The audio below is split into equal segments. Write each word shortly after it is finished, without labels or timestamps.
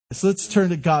So let's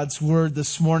turn to God's Word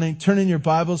this morning. Turn in your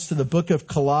Bibles to the book of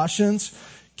Colossians.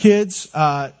 Kids,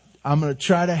 I'm going to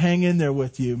try to hang in there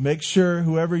with you. Make sure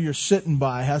whoever you're sitting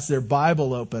by has their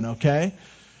Bible open, okay?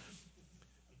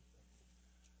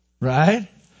 Right?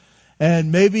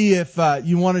 And maybe if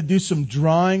you want to do some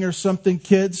drawing or something,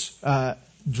 kids,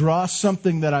 draw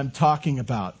something that I'm talking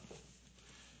about.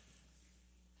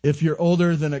 If you're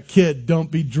older than a kid, don't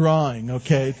be drawing,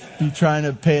 okay? Be trying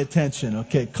to pay attention,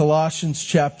 okay? Colossians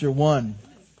chapter 1.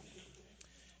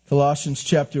 Colossians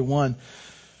chapter 1.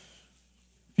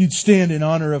 If you'd stand in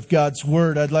honor of God's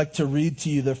Word, I'd like to read to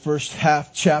you the first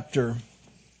half chapter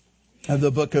of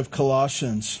the book of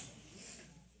Colossians.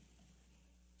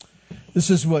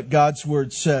 This is what God's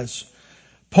Word says.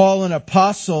 Paul, an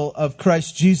apostle of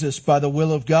Christ Jesus by the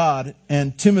will of God,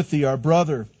 and Timothy, our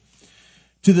brother,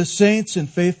 to the saints and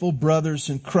faithful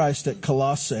brothers in Christ at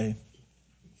Colossae,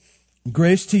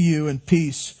 grace to you and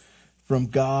peace from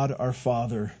God our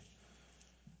Father.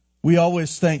 We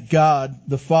always thank God,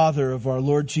 the Father of our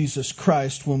Lord Jesus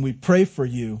Christ, when we pray for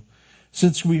you,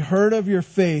 since we heard of your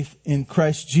faith in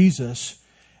Christ Jesus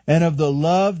and of the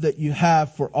love that you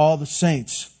have for all the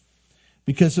saints,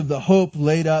 because of the hope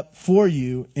laid up for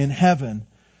you in heaven.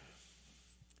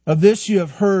 Of this you have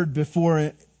heard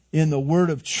before in the word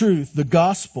of truth, the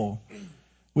gospel,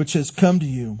 which has come to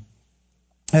you,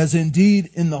 as indeed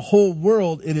in the whole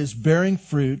world it is bearing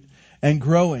fruit and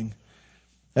growing,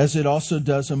 as it also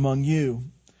does among you,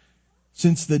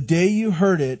 since the day you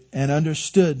heard it and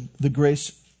understood the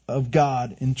grace of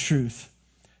God in truth,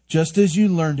 just as you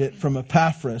learned it from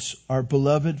Epaphras, our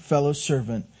beloved fellow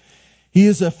servant. He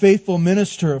is a faithful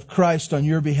minister of Christ on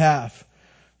your behalf,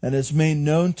 and has made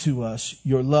known to us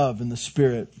your love in the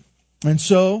Spirit. And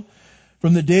so,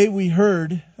 from the day we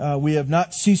heard, we have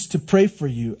not ceased to pray for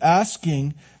you,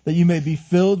 asking that you may be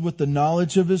filled with the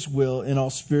knowledge of His will in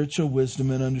all spiritual wisdom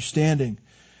and understanding,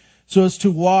 so as to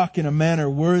walk in a manner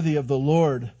worthy of the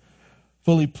Lord,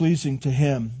 fully pleasing to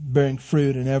Him, bearing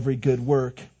fruit in every good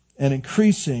work, and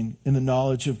increasing in the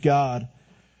knowledge of God.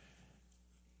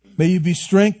 May you be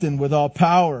strengthened with all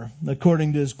power,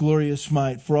 according to His glorious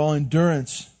might, for all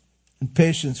endurance and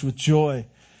patience with joy,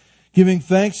 giving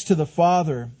thanks to the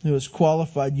Father who has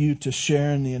qualified you to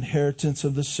share in the inheritance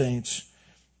of the saints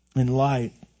in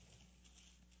light.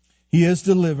 He has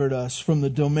delivered us from the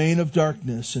domain of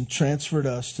darkness and transferred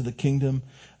us to the kingdom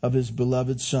of His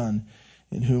beloved Son,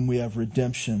 in whom we have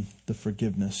redemption, the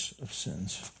forgiveness of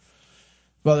sins.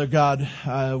 Father God,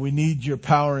 we need your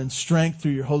power and strength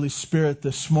through your Holy Spirit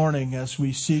this morning as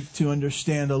we seek to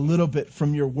understand a little bit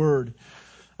from your word.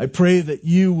 I pray that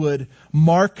you would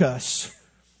mark us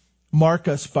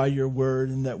by your word,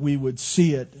 and that we would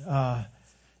see it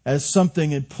as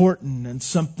something important and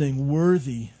something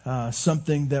worthy,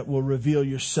 something that will reveal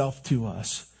yourself to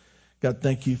us. God,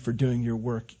 thank you for doing your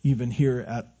work even here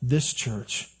at this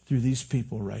church through these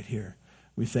people right here.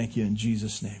 We thank you in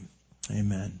Jesus' name.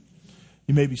 Amen.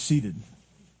 You may be seated.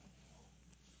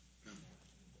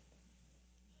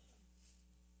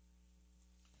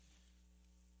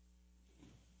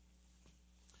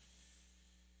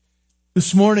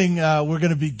 This morning, we're going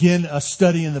to begin a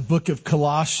study in the book of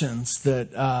Colossians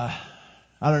that I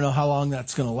don't know how long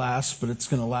that's going to last, but it's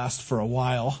going to last for a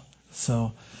while.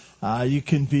 So you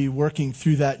can be working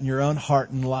through that in your own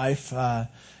heart and life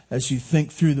as you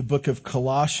think through the book of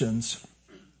Colossians.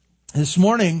 This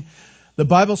morning, the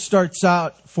Bible starts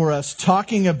out for us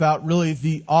talking about really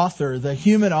the author, the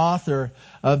human author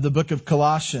of the book of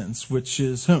Colossians, which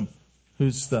is whom?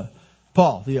 Who's the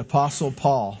Paul, the Apostle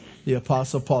Paul. The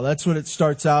Apostle Paul. That's what it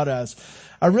starts out as.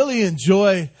 I really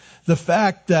enjoy the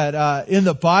fact that in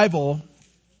the Bible,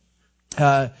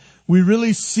 we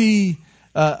really see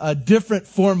a different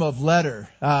form of letter.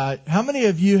 How many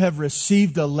of you have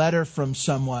received a letter from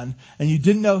someone and you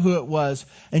didn't know who it was,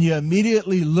 and you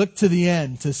immediately looked to the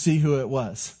end to see who it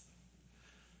was?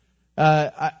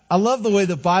 I love the way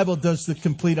the Bible does the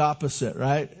complete opposite,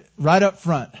 right? Right up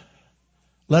front.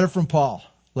 Letter from Paul.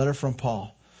 Letter from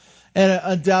Paul. And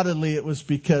undoubtedly it was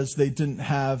because they didn't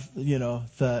have,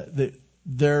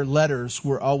 their letters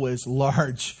were always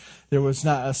large. There was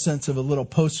not a sense of a little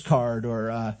postcard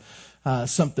or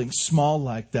something small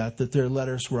like that their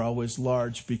letters were always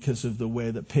large because of the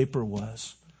way that paper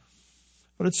was.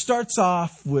 But it starts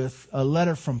off with a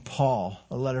letter from Paul,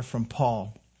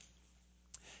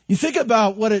 You think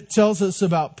about what it tells us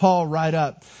about Paul right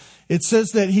up. It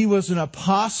says that he was an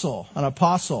apostle.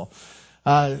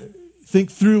 Think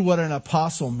through what an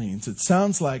apostle means. It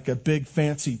sounds like a big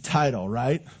fancy title,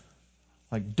 right?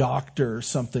 Like doctor or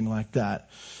something like that.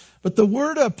 But the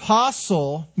word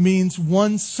apostle means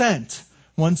one sent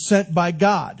by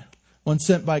God. one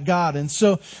sent by God. And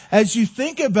so as you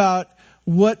think about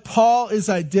what Paul is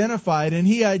identified, and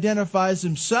he identifies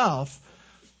himself,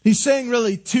 he's saying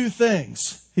really two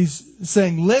things. He's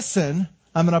saying, listen,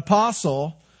 I'm an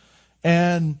apostle,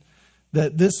 and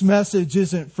that this message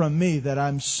isn't from me, that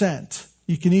I'm sent.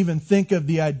 You can even think of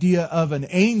the idea of an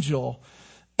angel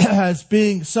as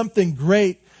being something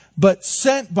great, but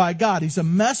sent by God. He's a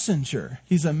messenger.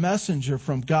 He's a messenger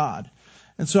from God.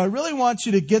 And so I really want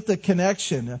you to get the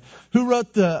connection. Who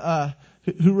wrote the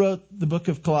book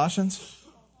of Colossians?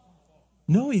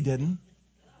 No, he didn't.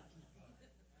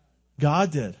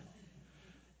 God did.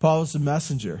 Paul was a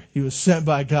messenger. He was sent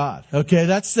by God. Okay,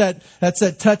 that's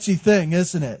that touchy thing,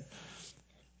 isn't it?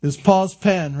 It was Paul's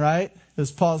pen, right? It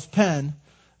was Paul's pen.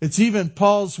 It's even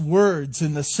Paul's words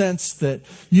in the sense that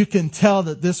you can tell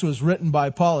that this was written by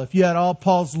Paul. If you had all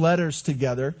Paul's letters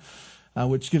together,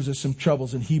 which gives us some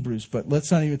troubles in Hebrews, but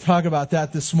let's not even talk about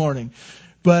that this morning.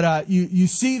 But you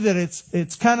see that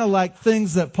it's kind of like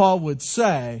things that Paul would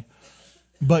say,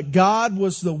 but God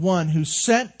was the one who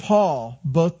sent Paul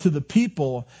both to the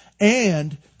people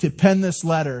and to pen this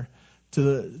letter to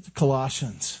the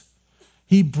Colossians.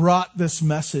 He brought this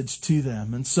message to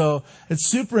them. And so it's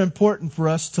super important for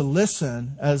us to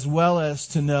listen as well as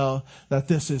to know that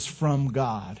this is from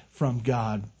God, from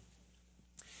God.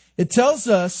 It tells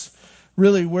us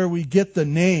really where we get the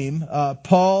name,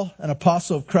 Paul, an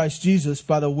apostle of Christ Jesus,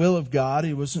 by the will of God.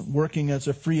 He wasn't working as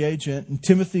a free agent, and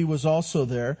Timothy was also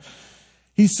there.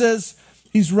 He says,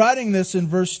 he's writing this in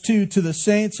verse 2 to the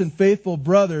saints and faithful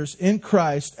brothers in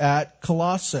Christ at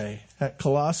Colossae.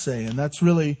 And that's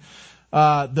really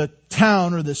the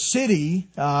town or the city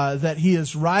that he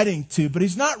is writing to. But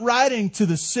he's not writing to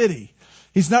the city.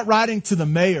 He's not writing to the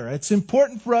mayor. It's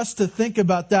important for us to think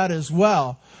about that as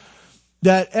well.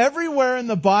 That everywhere in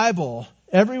the Bible,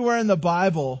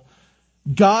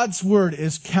 God's word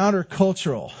is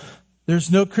countercultural. There's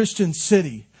no Christian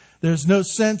city. There's no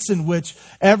sense in which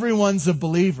everyone's a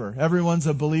believer. Everyone's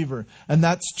a believer. And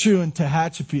that's true in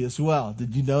Tehachapi as well.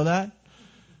 Did you know that?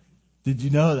 Did you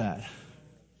know that?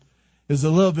 It was a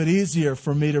little bit easier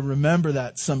for me to remember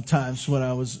that sometimes when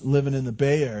I was living in the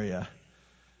Bay Area.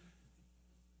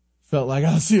 Felt like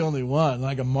I was the only one,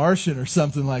 like a Martian or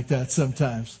something like that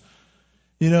sometimes.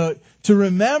 You know, to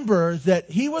remember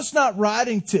that he was not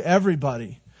writing to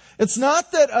everybody. It's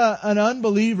not that an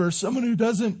unbeliever, someone who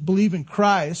doesn't believe in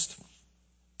Christ,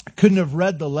 couldn't have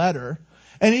read the letter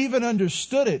and even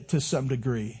understood it to some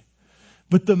degree.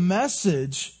 But the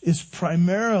message is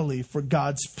primarily for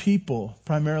God's people,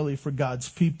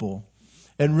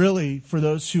 And really for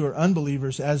those who are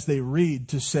unbelievers as they read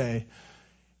to say,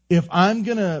 if I'm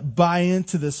going to buy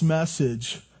into this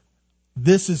message,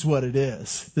 this is what it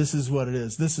is. This is what it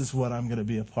is. This is what I'm going to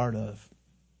be a part of.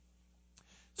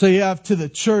 So you have to the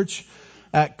church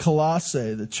at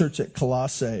Colossae,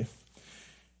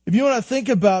 If you want to think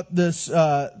about this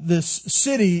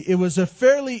city, it was a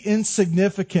fairly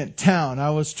insignificant town.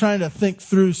 I was trying to think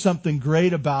through something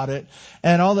great about it,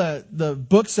 and all the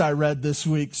books I read this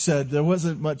week said there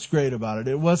wasn't much great about it.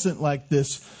 It wasn't like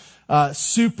this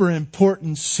super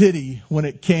important city when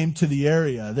it came to the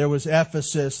area. There was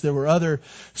Ephesus. There were other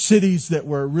cities that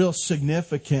were real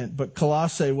significant, but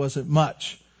Colossae wasn't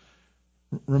much.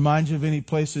 Remind you of any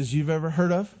places you've ever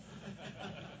heard of?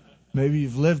 Maybe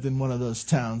you've lived in one of those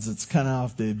towns that's kind of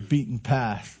off the beaten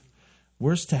path.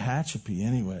 Where's Tehachapi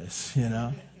anyways, you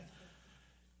know?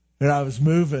 When I was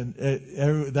moving,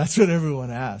 that's what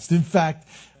everyone asked. In fact,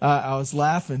 I was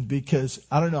laughing because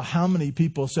I don't know how many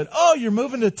people said, oh, you're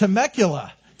moving to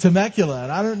Temecula. And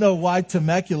I don't know why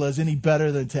Temecula is any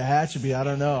better than Tehachapi. I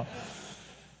don't know.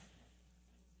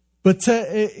 But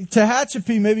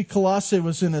Tehachapi, maybe Colossae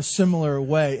was in a similar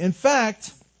way. In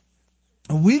fact,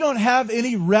 we don't have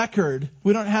any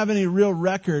real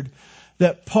record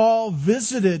that Paul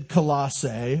visited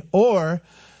Colossae or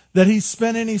that he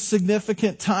spent any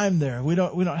significant time there. We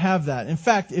don't have that. In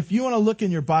fact, if you want to look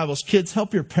in your Bibles, kids,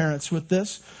 help your parents with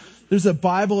this. There's a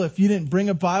Bible. If you didn't bring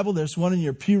a Bible, there's one in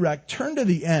your pew rack. Turn to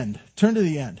the end.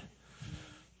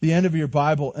 The end of your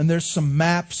Bible, and there's some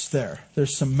maps there.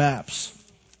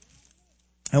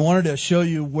 I wanted to show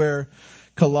you where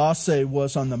Colossae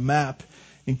was on the map,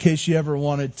 in case you ever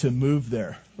wanted to move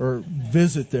there or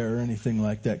visit there or anything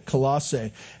like that.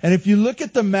 Colossae. And if you look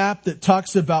at the map that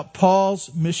talks about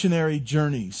Paul's missionary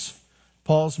journeys,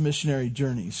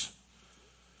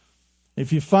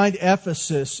 if you find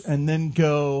Ephesus and then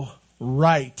go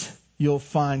right, you'll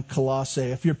find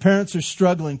Colossae. If your parents are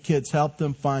struggling, kids, help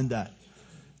them find that.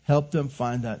 Help them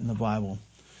find that in the Bible.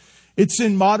 It's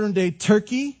in modern day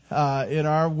Turkey, in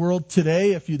our world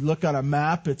today. If you look on a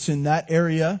map, it's in that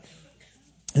area.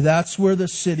 That's where the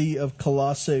city of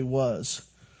Colossae was.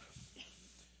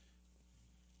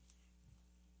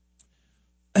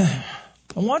 I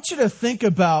want you to think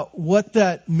about what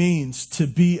that means to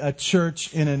be a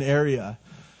church in an area.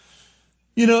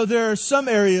 You know, there are some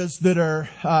areas that are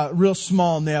real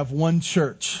small and they have one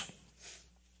church.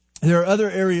 There are other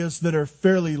areas that are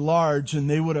fairly large and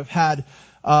they would have had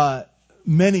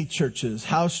many churches,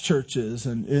 house churches,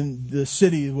 and in the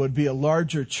city would be a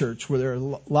larger church where there are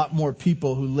a lot more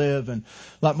people who live and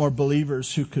a lot more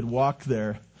believers who could walk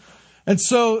there. And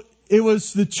so it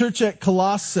was the church at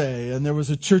Colossae, and there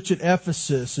was a church at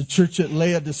Ephesus, a church at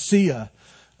Laodicea.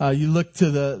 You look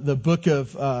to the book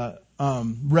of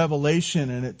Revelation,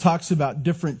 and it talks about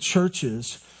different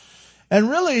churches. And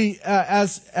really,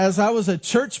 as I was a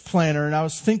church planner and I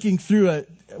was thinking through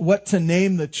what to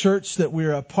name the church that we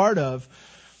were a part of,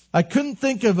 I couldn't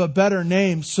think of a better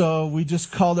name, so we just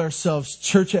called ourselves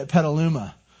Church at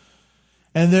Petaluma.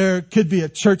 And there could be a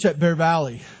church at Bear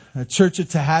Valley, a church at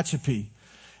Tehachapi,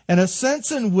 and a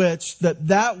sense in which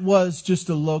that was just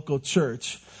a local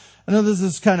church. I know this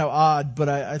is kind of odd, but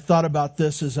I thought about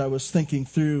this as I was thinking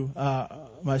through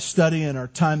my study and our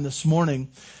time this morning.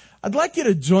 I'd like you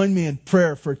to join me in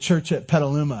prayer for Church at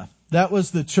Petaluma. That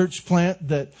was the church plant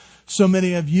that so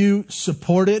many of you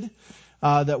supported,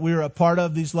 that we were a part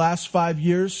of these last 5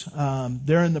 years.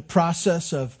 They're in the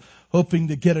process of hoping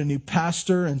to get a new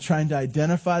pastor and trying to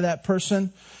identify that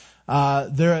person.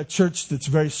 They're a church that's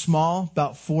very small,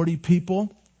 about 40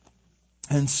 people.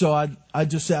 And so I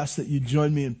just ask that you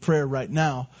join me in prayer right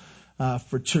now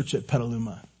for Church at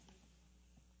Petaluma.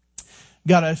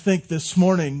 God, I think this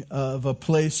morning of a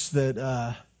place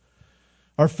that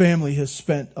our family has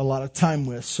spent a lot of time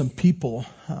with, some people,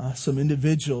 some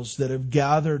individuals that have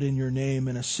gathered in your name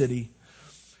in a city.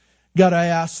 God, I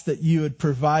ask that you would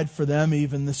provide for them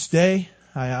even this day.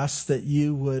 I ask that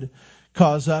you would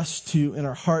cause us to, in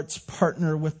our hearts,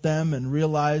 partner with them and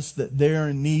realize that they are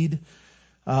in need,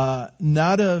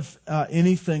 not of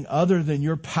anything other than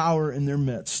your power in their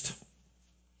midst.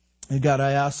 And God,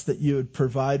 I ask that you would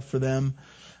provide for them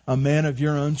a man of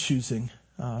your own choosing,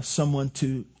 someone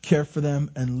to care for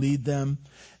them and lead them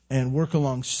and work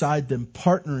alongside them,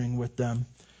 partnering with them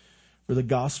for the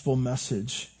gospel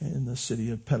message in the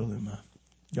city of Petaluma.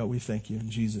 God, we thank you in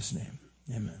Jesus' name.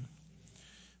 Amen.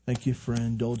 Thank you for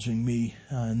indulging me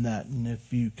in that. And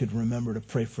if you could remember to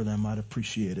pray for them, I'd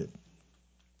appreciate it.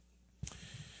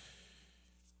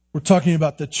 We're talking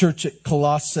about the church at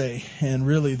Colossae and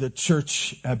really the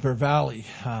church at Bear Valley,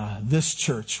 this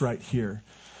church right here.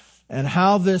 And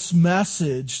how this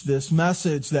message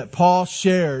that Paul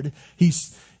shared, he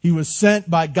was sent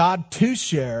by God to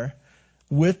share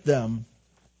with them.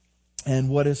 And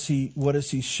what does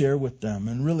he share with them?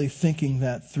 And really thinking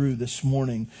that through this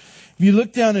morning. If you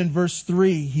look down in verse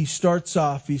 3, he starts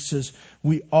off, he says,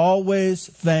 we always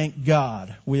thank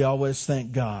God. We always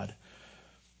thank God.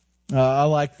 I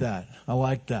like that.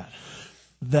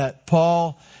 That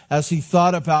Paul, as he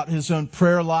thought about his own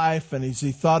prayer life and as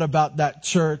he thought about that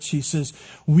church, he says,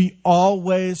 we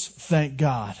always thank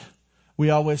God. We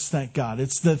always thank God.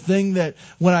 It's the thing that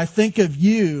when I think of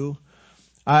you,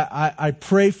 I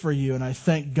pray for you and I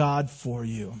thank God for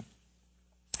you.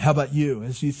 How about you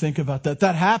as you think about that?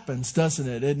 That happens, doesn't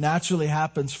it? It naturally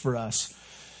happens for us.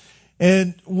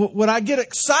 And what I get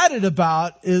excited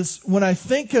about is when I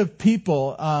think of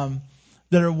people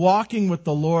that are walking with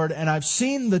the Lord and I've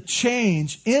seen the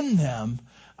change in them,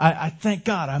 I thank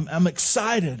God. I'm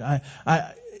excited.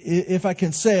 If I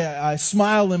can say, I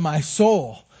smile in my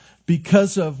soul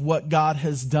because of what God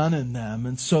has done in them.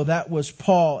 And so that was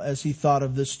Paul as he thought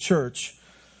of this church.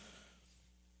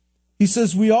 He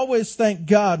says, we always thank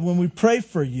God when we pray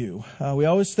for you. We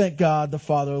always thank God, the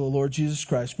Father of the Lord Jesus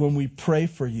Christ, when we pray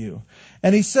for you.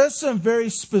 And he says some very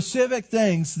specific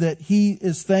things that he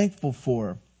is thankful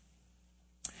for.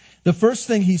 The first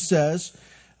thing he says,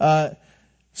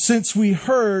 since we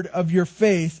heard of your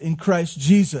faith in Christ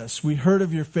Jesus. We heard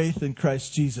of your faith in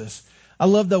Christ Jesus. I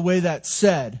love the way that's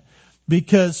said,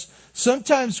 because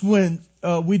sometimes when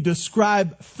we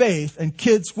describe faith, and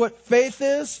kids, what faith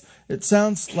is, it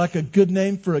sounds like a good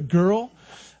name for a girl.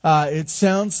 It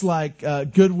sounds like a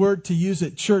good word to use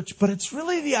at church, but it's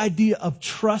really the idea of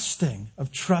trusting,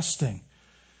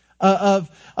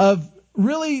 of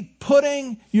really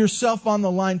putting yourself on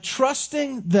the line,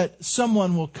 trusting that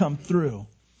someone will come through.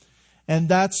 And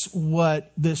that's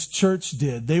what this church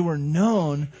did. They were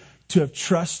known to have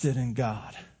trusted in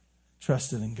God.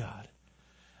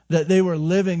 That they were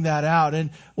living that out. And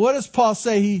what does Paul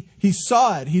say? He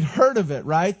saw it. He'd heard of it,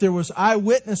 right? There was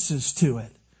eyewitnesses to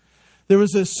it. There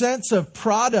was a sense of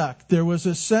product. There was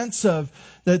a sense of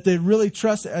that they really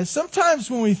trusted. And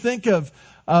sometimes when we think of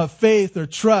faith or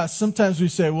trust, sometimes we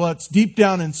say, well, it's deep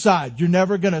down inside. You're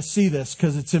never going to see this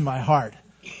because it's in my heart.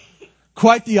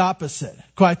 Quite the opposite.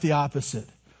 Quite the opposite.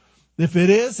 If it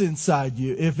is inside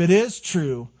you, if it is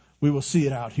true, we will see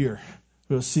it out here.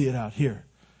 We'll see it out here.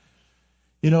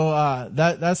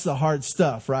 That's the hard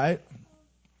stuff, right?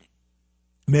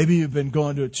 Maybe you've been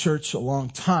going to a church a long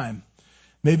time.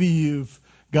 Maybe you've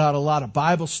got a lot of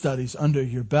Bible studies under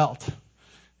your belt.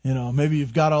 Maybe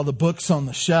you've got all the books on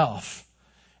the shelf.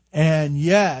 And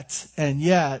yet,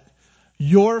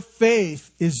 your faith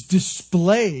is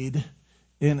displayed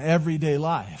in everyday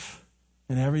life.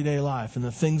 In everyday life, and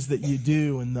the things that you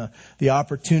do, and the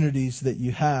opportunities that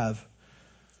you have.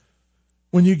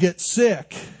 When you get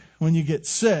sick,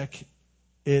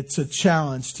 it's a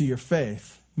challenge to your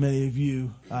faith. Many of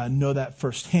you know that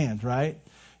firsthand, right?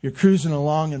 You're cruising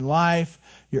along in life.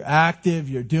 You're active.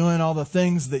 You're doing all the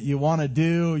things that you want to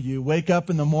do. You wake up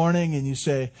in the morning and you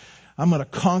say, I'm going to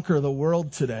conquer the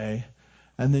world today.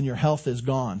 And then your health is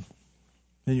gone.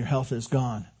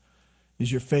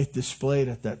 Is your faith displayed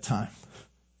at that time?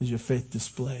 Is your faith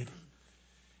displayed?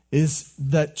 Is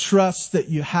that trust that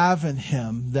you have in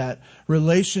Him, that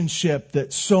relationship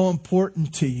that's so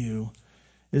important to you,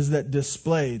 is that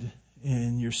displayed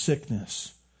in your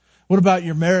sickness? What about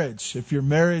your marriage? If your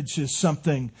marriage is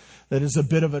something that is a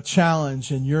bit of a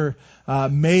challenge and your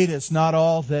mate is not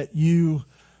all that you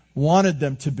wanted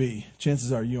them to be,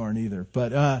 chances are you aren't either.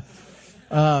 But I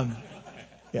want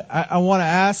to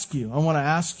ask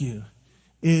you,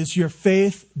 is your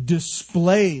faith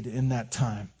displayed in that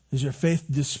time? Is your faith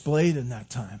displayed in that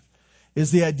time?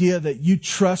 Is the idea that you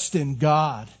trust in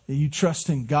God,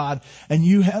 and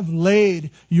you have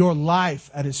laid your life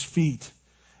at His feet,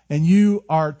 and you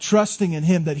are trusting in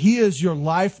Him, that He is your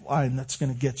lifeline that's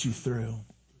going to get you through.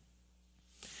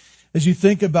 As you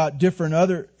think about different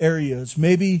other areas,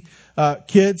 maybe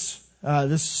kids,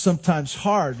 this is sometimes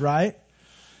hard, right?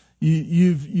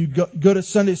 You go to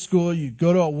Sunday school, you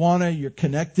go to Awana, you're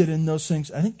connected in those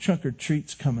things. I think Trunk or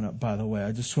Treat's coming up, by the way.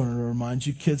 I just wanted to remind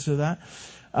you kids of that.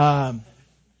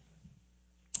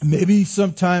 Maybe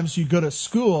sometimes you go to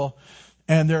school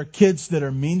and there are kids that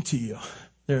are mean to you.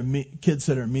 Kids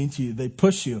that are mean to you. They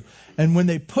push you. And when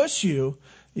they push you,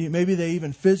 maybe they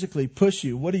even physically push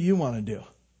you. What do you want to do?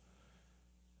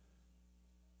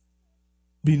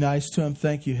 Be nice to them.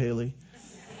 Thank you, Haley.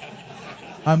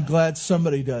 I'm glad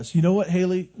somebody does. You know what,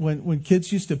 Haley? When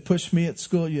kids used to push me at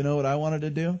school, you know what I wanted to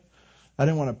do? I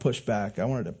didn't want to push back. I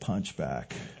wanted to punch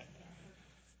back.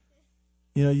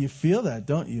 You feel that,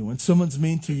 don't you? When someone's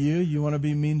mean to you, you want to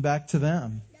be mean back to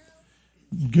them.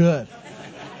 No. Good.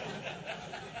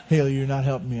 Haley, you're not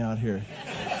helping me out here.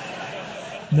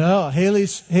 No,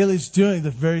 Haley's doing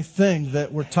the very thing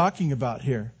that we're talking about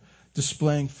here.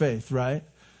 Displaying faith, right?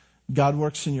 God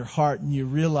works in your heart and you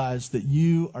realize that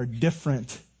you are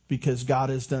different because God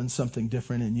has done something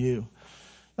different in you.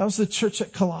 That was the church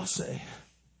at Colossae.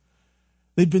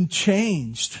 They'd been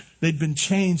changed.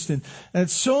 And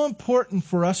it's so important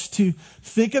for us to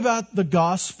think about the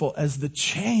gospel as the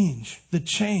change.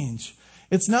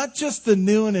 It's not just the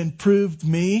new and improved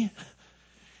me.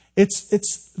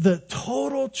 It's the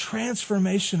total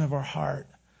transformation of our heart.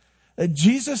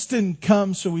 Jesus didn't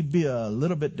come so we'd be a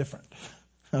little bit different.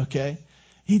 Okay?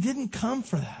 He didn't come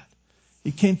for that.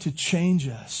 He came to change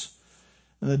us.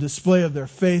 And the display of their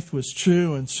faith was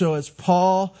true. And so as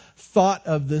Paul thought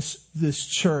of this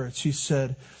church, he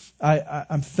said,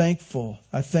 I'm thankful.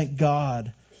 I thank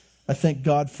God. I thank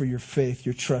God for your faith,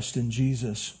 your trust in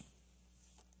Jesus.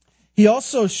 He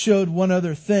also showed one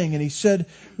other thing, and he said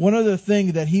one other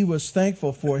thing that he was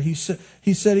thankful for. He said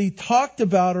he talked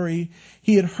about, or he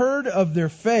had heard of their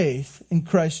faith in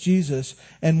Christ Jesus,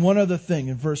 and one other thing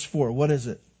in verse 4. What is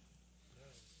it?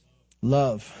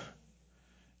 Love.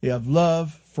 You have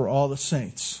love for all the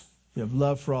saints. You have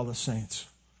love for all the saints.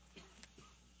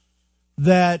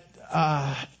 That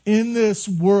in this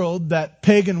world, that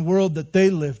pagan world that they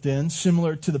lived in,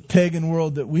 similar to the pagan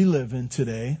world that we live in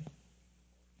today,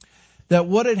 that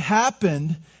what had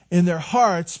happened in their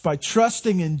hearts by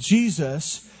trusting in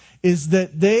Jesus is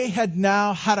that they had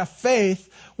now had a faith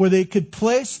where they could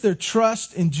place their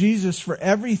trust in Jesus for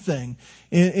everything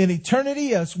in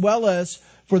eternity as well as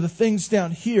for the things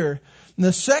down here. And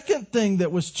the second thing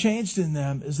that was changed in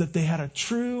them is that they had a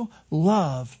true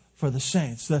love for the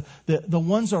saints, the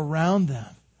ones around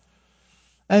them.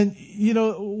 And,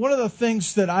 one of the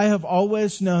things that I have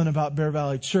always known about Bear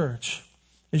Valley Church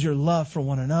is your love for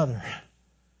one another.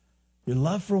 Your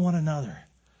love for one another.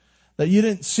 That you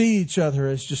didn't see each other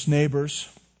as just neighbors.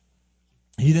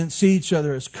 You didn't see each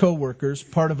other as co-workers,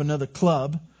 part of another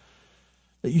club,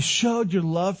 that you showed your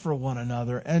love for one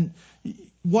another. And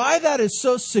why that is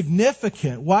so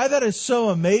significant, why that is so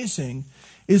amazing,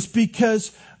 is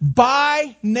because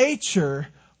by nature,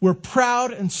 we're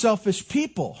proud and selfish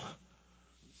people.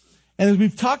 And as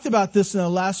we've talked about this in the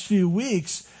last few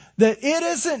weeks, that it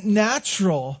isn't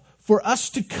natural for us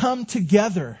to come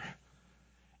together.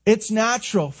 It's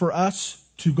natural for us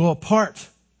to go apart.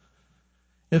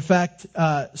 In fact,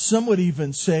 some would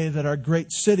even say that our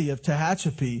great city of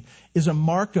Tehachapi is a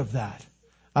mark of that.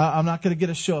 I'm not going to get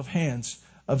a show of hands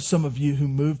of some of you who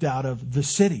moved out of the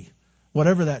city,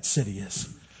 whatever that city is.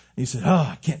 And you said, oh,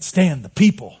 I can't stand the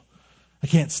people. I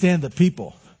can't stand the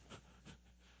people.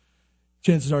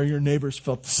 Chances are your neighbors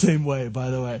felt the same way,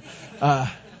 by the way.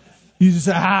 You just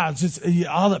say, it's just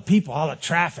all the people, all the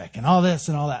traffic and all this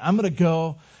and all that. I'm going to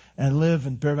go and live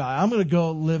in Bear Valley. I'm going to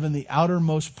go live in the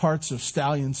outermost parts of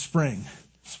Stallion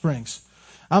Springs.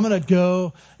 I'm going to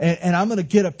go and I'm going to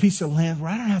get a piece of land where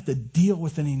I don't have to deal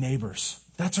with any neighbors.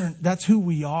 That's who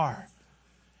we are.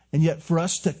 And yet for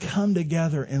us to come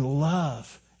together and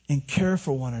love and care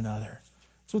for one another,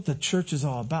 that's what the church is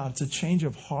all about. It's a change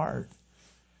of heart.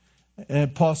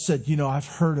 And Paul said, I've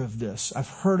heard of this. I've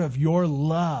heard of your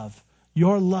love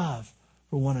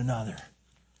for one another.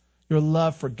 Your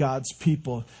love for God's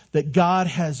people, that God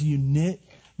has united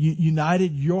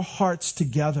your hearts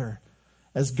together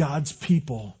as God's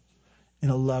people in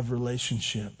a love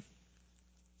relationship.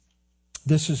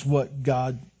 This is what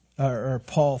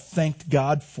Paul thanked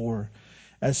God for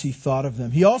as he thought of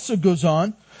them. He also goes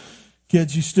on.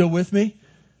 Kids, you still with me?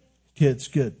 Kids,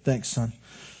 good. Thanks, son.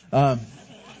 I'll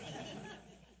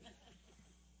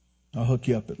hook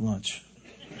you up at lunch.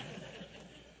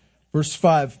 Verse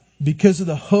 5. Because of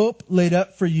the hope laid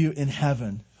up for you in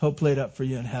heaven. Hope laid up for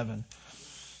you in heaven.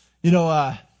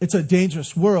 It's a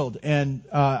dangerous world. And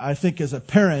I think as a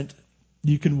parent,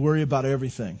 you can worry about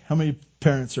everything. How many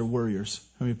parents are worriers?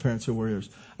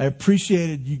 I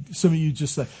appreciated some of you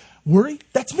just like, worry?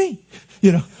 That's me.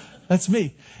 That's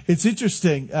me. It's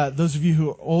interesting. Those of you who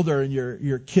are older and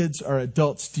your kids are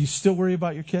adults, do you still worry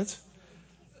about your kids?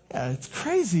 Yeah, it's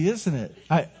crazy, isn't it?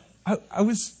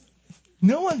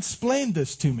 No one explained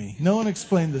this to me.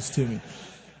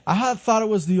 I thought it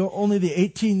was only the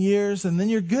 18 years, and then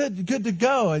you're good to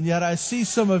go. And yet I see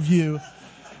some of you,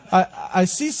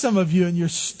 and you're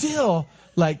still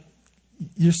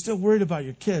worried about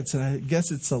your kids. And I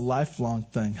guess it's a lifelong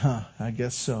thing, huh? I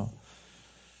guess so.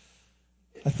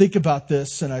 I think about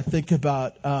this, and I think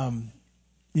about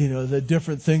the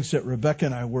different things that Rebecca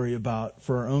and I worry about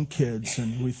for our own kids.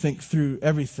 And we think through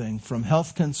everything from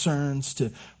health concerns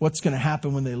to what's going to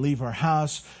happen when they leave our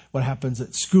house, what happens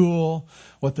at school,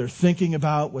 what they're thinking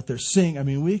about, what they're seeing. I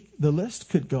mean, the list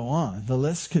could go on. The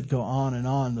list could go on and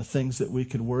on, the things that we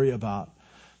could worry about.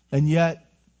 And yet,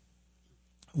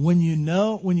 when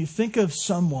you think of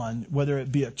someone, whether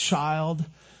it be a child,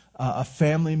 a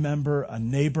family member, a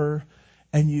neighbor,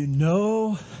 and you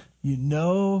know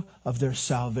of their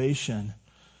salvation,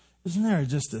 isn't there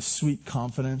just a sweet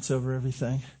confidence over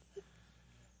everything?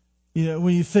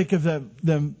 When you think of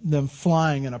them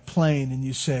flying in a plane and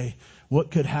you say, what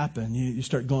could happen? You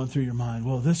start going through your mind,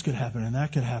 well, this could happen and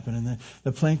that could happen, and then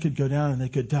the plane could go down and they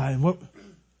could die, and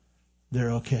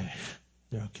they're okay.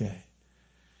 They're okay.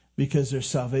 Because their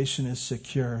salvation is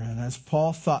secure. And as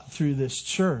Paul thought through this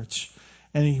church,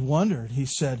 and he wondered, he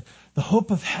said, the hope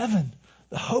of heaven,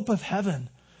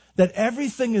 that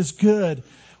everything is good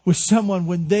with someone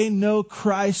when they know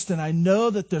Christ, and I know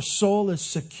that their soul is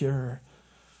secure.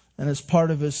 And as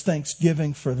part of his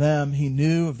thanksgiving for them, he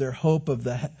knew of their hope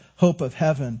of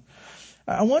heaven.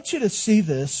 I want you to see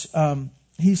this.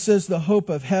 He says the hope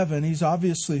of heaven. He's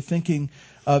obviously thinking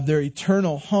of their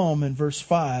eternal home in verse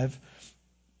 5.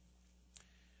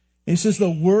 He says, the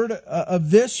word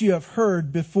of this you have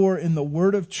heard before in the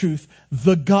word of truth,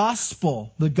 the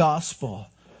gospel.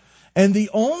 And the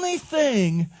only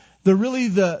thing,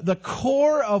 the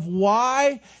core of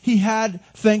why he had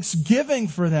thanksgiving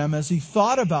for them as he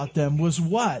thought about them was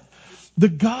what? The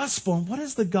gospel. And what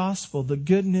is the gospel? The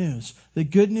good news. The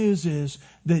good news is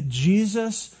that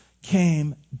Jesus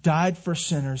came, died for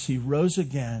sinners, he rose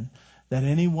again, that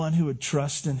anyone who would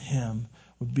trust in him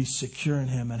would be secure in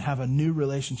him and have a new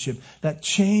relationship. That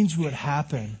change would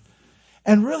happen.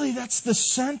 And really, that's the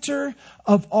center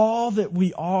of all that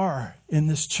we are in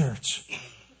this church.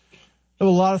 There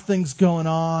are a lot of things going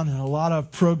on and a lot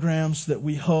of programs that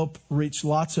we hope reach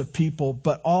lots of people,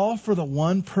 but all for the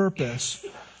one purpose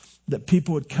that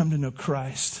people would come to know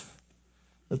Christ,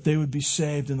 that they would be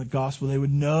saved in the gospel. They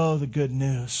would know the good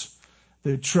news. They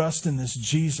would trust in this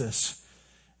Jesus.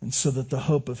 and so that the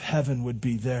hope of heaven would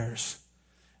be theirs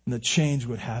and the change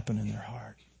would happen in their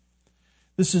heart.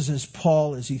 This is as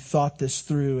Paul, as he thought this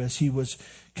through, as he was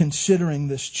considering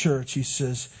this church, he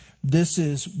says, this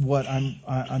is what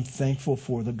I'm thankful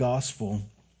for, the gospel.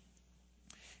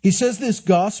 He says this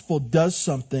gospel does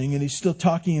something, and he's still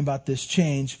talking about this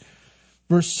change.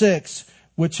 Verse 6,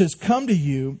 which has come to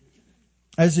you,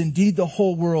 as indeed the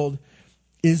whole world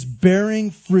is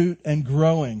bearing fruit and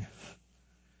growing,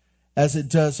 as it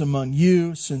does among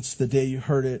you since the day you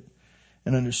heard it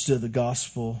and understood the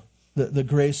gospel, the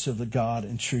grace of God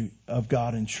and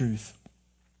truth.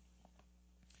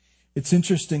 It's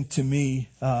interesting to me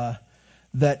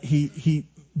that he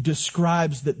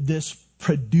describes that this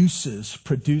produces.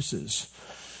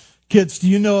 Kids, do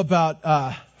you know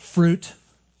about fruit?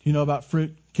 Do you know about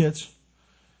fruit, kids?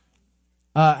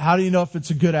 How do you know if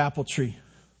it's a good apple tree?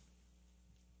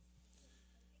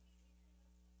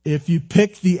 If you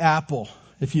pick the apple,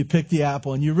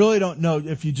 and you really don't know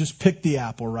if you just pick the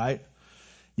apple, right?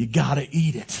 You gotta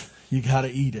eat it.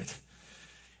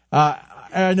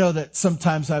 I know that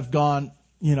sometimes I've gone,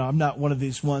 I'm not one of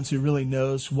these ones who really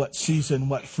knows what season,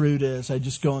 what fruit is. I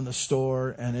just go in the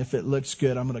store, and if it looks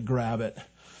good, I'm going to grab it.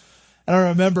 And I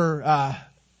remember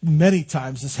many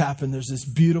times this happened. There's this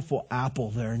beautiful apple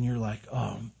there, and you're like,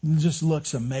 oh, it just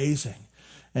looks amazing.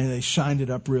 And they shined it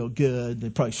up real good. They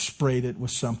probably sprayed it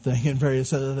with something and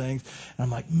various other things. And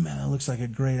I'm like, man, it looks like a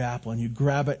great apple. And you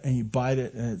grab it and you bite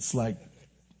it, and it's like,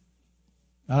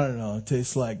 I don't know, it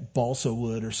tastes like balsa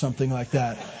wood or something like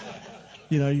that.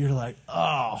 You're like,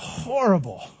 oh,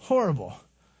 horrible.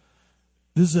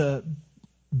 This is a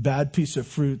bad piece of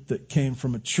fruit that came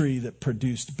from a tree that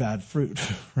produced bad fruit,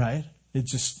 right? It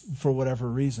just, for whatever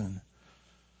reason.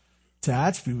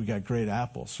 Tehachapi, we got great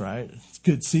apples, right? It's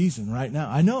good season right now.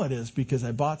 I know it is because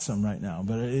I bought some right now,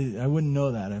 but I wouldn't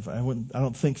know that if I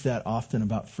don't think that often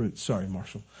about fruit. Sorry,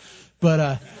 Marshall.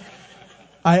 But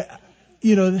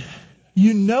you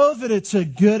know that it's a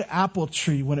good apple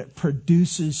tree when it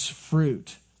produces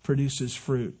fruit.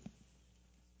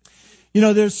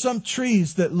 There's some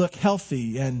trees that look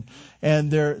healthy and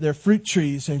they're fruit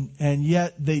trees and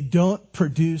yet they don't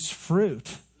produce fruit.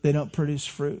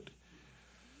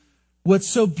 What's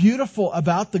so beautiful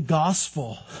about the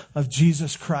gospel of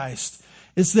Jesus Christ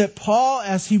is that Paul,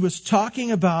 as he was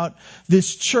talking about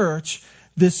this church,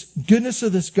 this goodness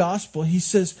of this gospel, he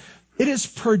says, it is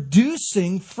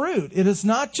producing fruit. It is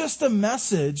not just a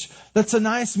message that's a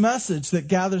nice message that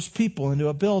gathers people into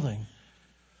a building.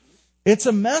 It's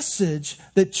a message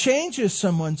that changes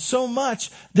someone so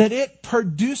much that it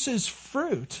produces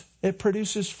fruit.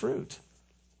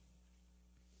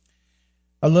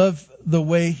 I love the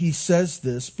way he says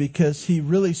this because he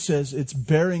really says it's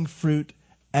bearing fruit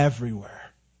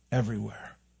everywhere.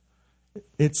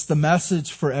 It's the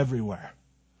message for everywhere.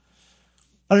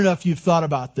 I don't know if you've thought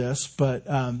about this, but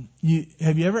have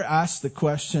you ever asked the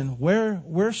question,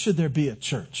 where should there be a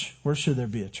church? Where should there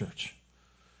be a church?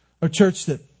 A church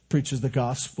that preaches the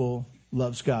gospel,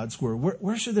 loves God's word.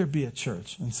 Where should there be a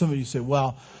church? And some of you say,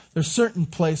 well, there's certain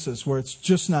places where it's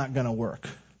just not going to work.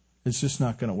 It's just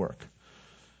not going to work.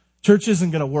 Church isn't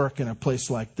going to work in a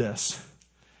place like this.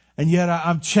 And yet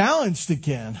I'm challenged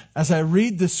again as I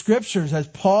read the scriptures, as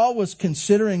Paul was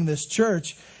considering this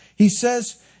church, he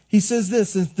says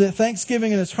this, the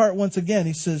thanksgiving in his heart once again.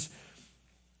 He says,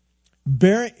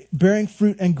 bearing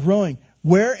fruit and growing.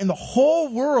 Where? In the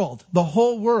whole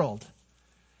world.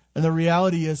 And the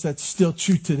reality is that's still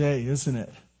true today, isn't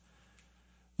it?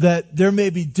 That there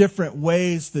may be different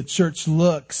ways the church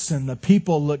looks and the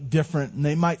people look different and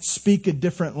they might speak a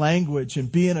different language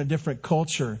and be in a different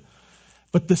culture.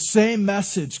 But the same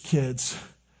message, kids,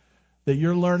 that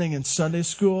you're learning in Sunday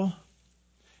school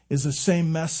is the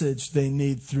same message they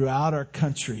need throughout our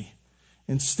country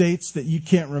in states that you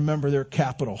can't remember their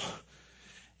capital.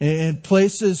 In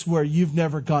places where you've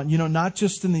never gone. Not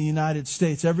just in the United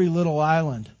States, every little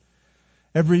island,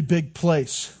 every big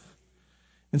place.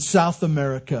 In South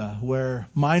America, where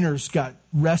miners got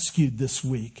rescued this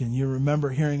week, and you remember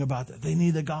hearing about that. They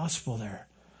need the gospel there.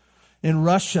 In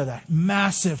Russia, that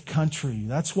massive country.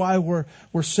 That's why we're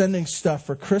sending stuff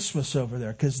for Christmas over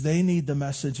there, because they need the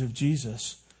message of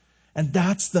Jesus. And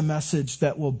that's the message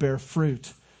that will bear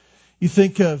fruit. You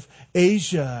think of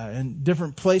Asia and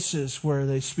different places where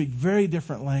they speak very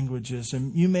different languages,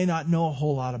 and you may not know a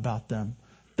whole lot about them.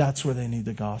 That's where they need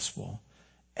the gospel.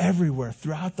 Everywhere,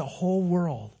 throughout the whole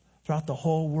world,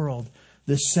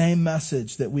 the same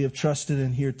message that we have trusted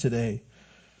in here today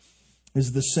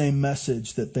is the same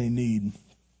message that they need.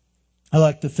 I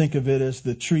like to think of it as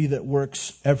the tree that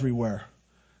works everywhere.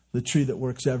 The tree that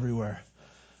works everywhere.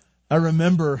 I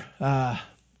remember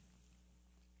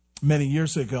Many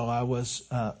years ago, I was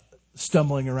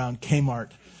stumbling around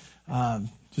Kmart,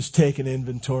 just taking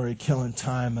inventory, killing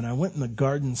time, and I went in the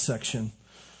garden section.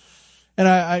 And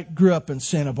I grew up in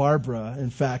Santa Barbara.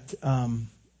 In fact,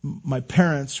 my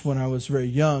parents, when I was very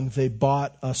young, they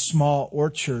bought a small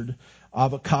orchard,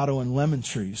 avocado and lemon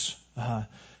trees,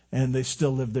 and they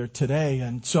still live there today.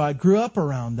 And so I grew up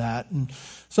around that. And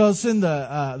so I was in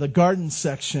the garden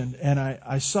section, and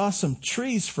I saw some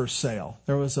trees for sale.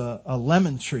 There was a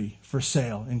lemon tree for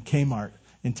sale in Kmart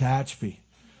in Tehachapi.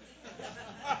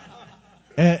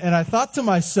 And I thought to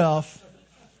myself,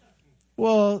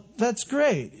 well, that's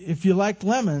great. If you like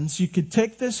lemons, you could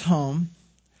take this home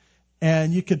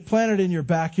and you could plant it in your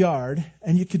backyard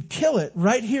and you could kill it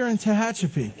right here in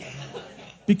Tehachapi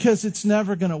because it's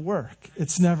never going to work.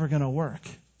 It's never going to work.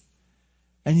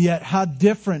 And yet how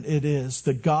different it is,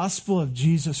 the gospel of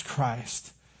Jesus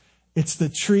Christ. It's the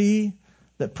tree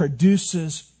that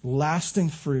produces lasting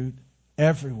fruit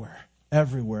everywhere,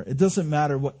 everywhere. It doesn't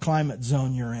matter what climate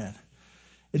zone you're in.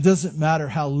 It doesn't matter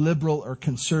how liberal or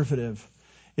conservative.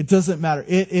 It doesn't matter.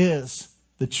 It is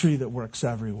the tree that works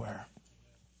everywhere.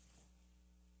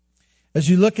 As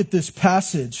you look at this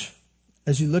passage,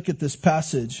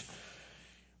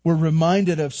 we're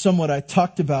reminded of somewhat I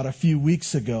talked about a few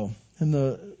weeks ago. In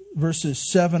the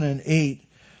verses 7 and 8,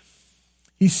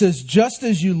 he says, just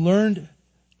as you learned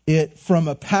it from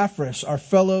Epaphras, our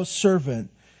fellow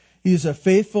servant, he is a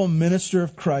faithful minister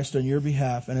of Christ on your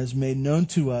behalf and has made known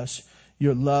to us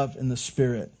your love in the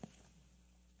Spirit.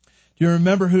 Do you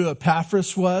remember who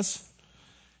Epaphras was?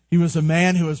 He was a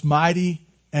man who was mighty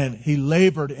and he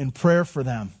labored in prayer for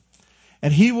them.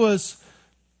 And he was,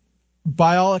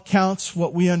 by all accounts,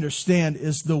 what we understand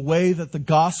is the way that the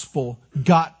gospel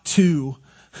got to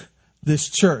this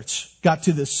church, got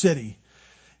to this city.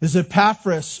 Is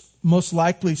Epaphras most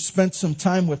likely spent some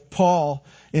time with Paul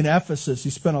in Ephesus.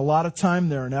 He spent a lot of time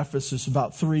there in Ephesus,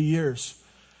 about 3 years.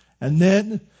 And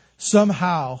then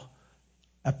somehow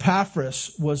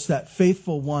Epaphras was that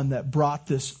faithful one that brought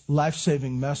this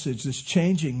life-saving message, this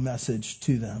changing message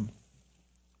to them.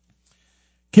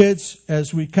 Kids,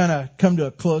 as we kind of come to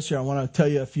a close here, I want to tell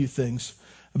you a few things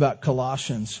about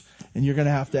Colossians. And you're going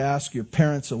to have to ask your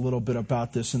parents a little bit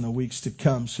about this in the weeks to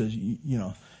come. So,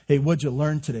 hey, what'd you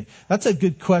learn today? That's a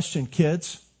good question,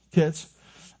 kids. Kids,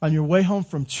 on your way home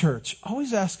from church,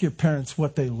 always ask your parents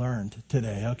what they learned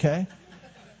today, okay?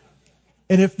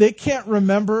 And if they can't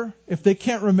remember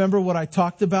what I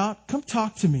talked about, come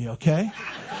talk to me, okay?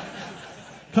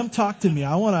 Come talk to me.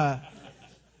 I want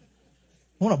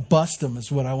to bust them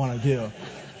is what I want to do.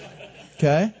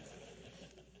 Okay?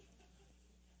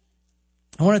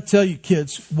 I want to tell you,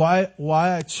 kids, why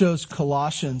I chose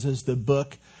Colossians as the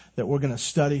book that we're going to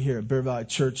study here at Bear Valley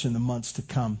Church in the months to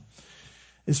come.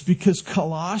 It's because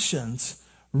Colossians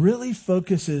really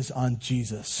focuses on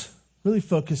Jesus. Really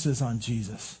focuses on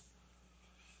Jesus.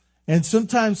 And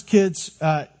sometimes kids,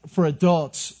 for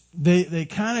adults, they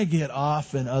kind of get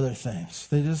off in other things.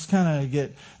 They just kind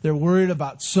of they're worried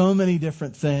about so many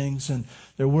different things, and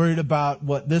they're worried about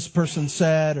what this person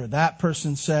said or that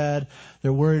person said.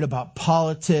 They're worried about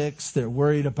politics. They're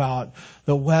worried about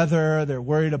the weather. They're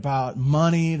worried about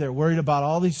money. They're worried about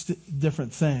all these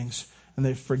different things, and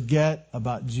they forget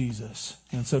about Jesus.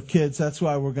 And so, kids, that's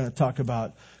why we're going to talk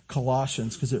about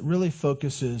Colossians, because it really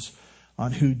focuses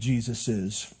on who Jesus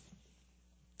is.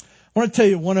 I want to tell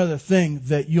you one other thing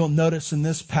that you'll notice in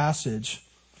this passage,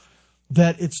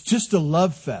 that it's just a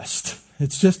love fest.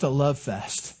 It's just a love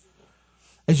fest.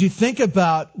 As you think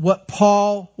about what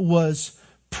Paul was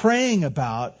praying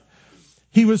about,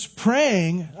 he was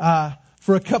praying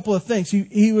for a couple of things.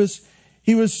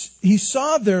 He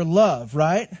saw their love,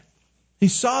 right? He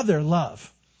saw their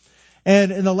love.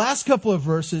 And in the last couple of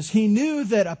verses, he knew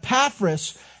that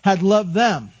Epaphras had loved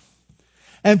them.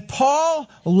 And Paul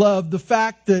loved the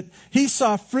fact that he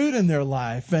saw fruit in their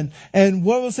life. And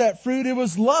what was that fruit? It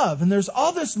was love. And there's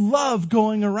all this love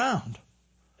going around.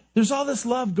 There's all this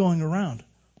love going around.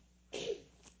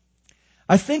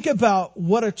 I think about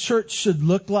what a church should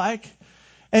look like.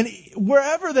 And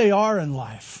wherever they are in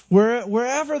life,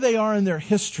 wherever they are in their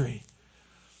history,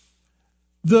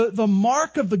 the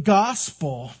mark of the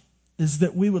gospel is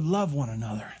that we would love one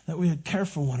another, that we would care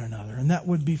for one another, and that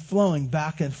would be flowing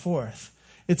back and forth.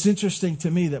 It's interesting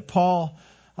to me that Paul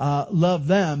loved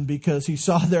them because he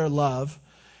saw their love,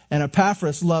 and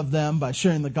Epaphras loved them by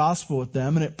sharing the gospel with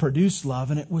them, and it produced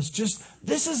love. And it was just,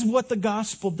 this is what the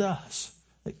gospel does.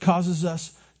 It causes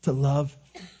us to love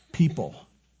people.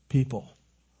 People.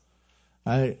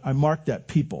 I marked that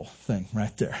people thing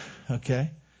right there,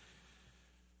 okay?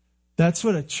 That's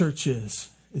what a church is.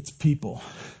 It's people.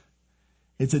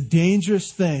 It's a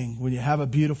dangerous thing when you have a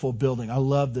beautiful building. I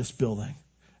love this building.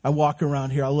 I walk around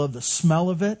here. I love the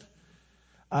smell of it.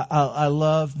 I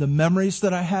love the memories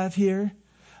that I have here.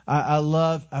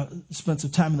 I spent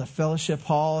some time in the fellowship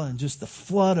hall and just the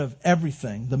flood of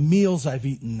everything. The meals I've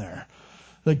eaten there.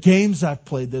 The games I've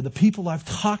played there. The people I've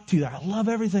talked to there. I love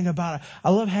everything about it. I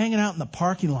love hanging out in the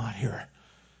parking lot here.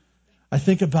 I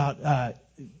think about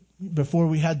before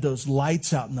we had those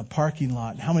lights out in the parking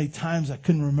lot, and how many times I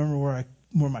couldn't remember where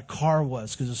my car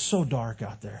was because it was so dark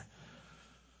out there.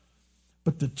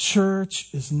 But the church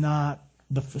is not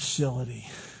the facility.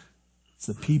 It's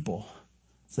the people.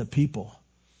 It's the people.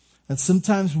 And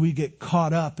sometimes we get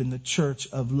caught up in the church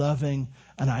of loving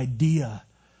an idea.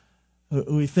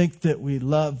 We think that we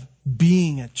love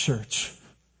being at church.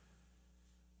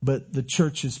 But the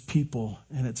church is people,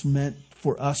 and it's meant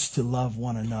for us to love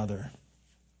one another.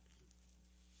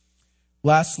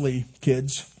 Lastly,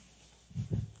 kids,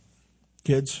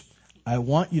 I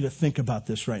want you to think about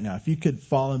this right now. If you could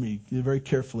follow me very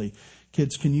carefully.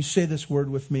 Kids, can you say this word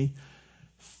with me?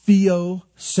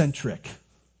 Theocentric.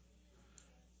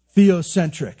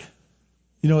 Theocentric.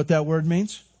 You know what that word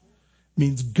means? It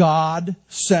means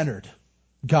God-centered.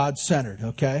 God-centered,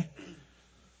 okay?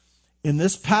 In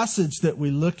this passage that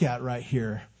we look at right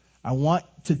here, I want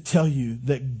to tell you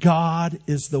that God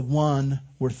is the one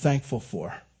we're thankful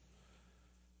for.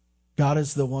 God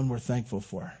is the one we're thankful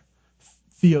for.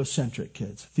 Theocentric,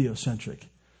 kids. Theocentric.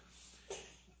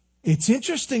 It's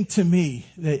interesting to me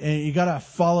that, and you got to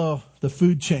follow the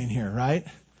food chain here, right?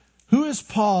 Who is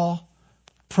Paul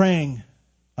praying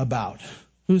about?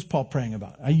 Who is Paul praying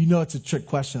about? You know it's a trick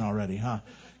question already, huh?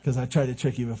 Because I tried to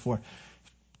trick you before.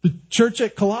 The church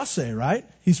at Colossae, right?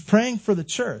 He's praying for the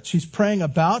church. He's praying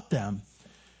about them.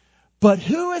 But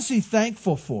who is he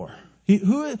thankful for?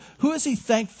 Who is he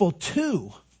thankful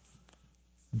to?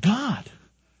 God.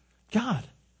 God.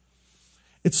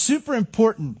 It's super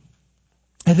important.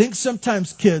 I think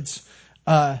sometimes kids,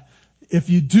 if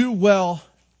you do well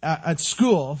at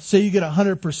school, say you get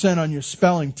 100% on your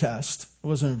spelling test. I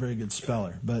wasn't a very good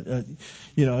speller, but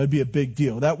it'd be a big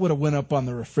deal. That would have went up on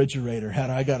the refrigerator had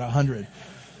I got 100.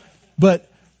 But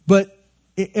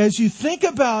as you think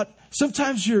about,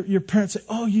 sometimes your parents say,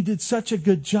 "Oh, you did such a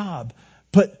good job,"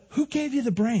 but who gave you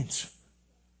the brains?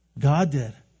 God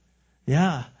did.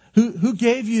 Yeah. Who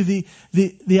gave you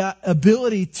the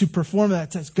ability to perform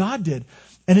that test? God did.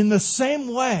 And in the same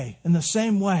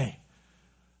way,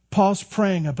 Paul's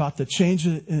praying about the change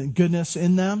in goodness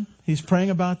in them. He's praying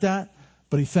about that,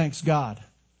 but he thanks God.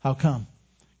 How come?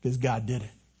 Because God did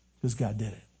it. Because God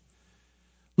did it.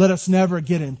 Let us never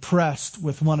get impressed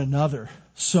with one another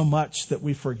so much that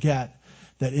we forget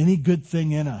that any good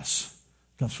thing in us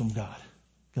comes from God.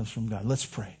 Comes from God. Let's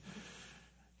pray.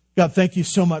 God, thank you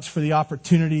so much for the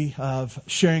opportunity of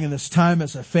sharing in this time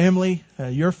as a family,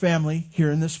 your family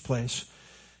here in this place.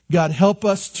 God, help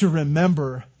us to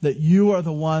remember that you are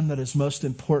the one that is most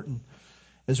important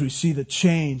as we see the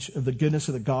change of the goodness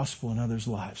of the gospel in others'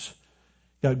 lives.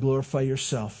 God, glorify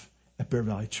yourself at Bear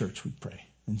Valley Church, we pray.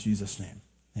 In Jesus' name,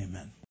 amen.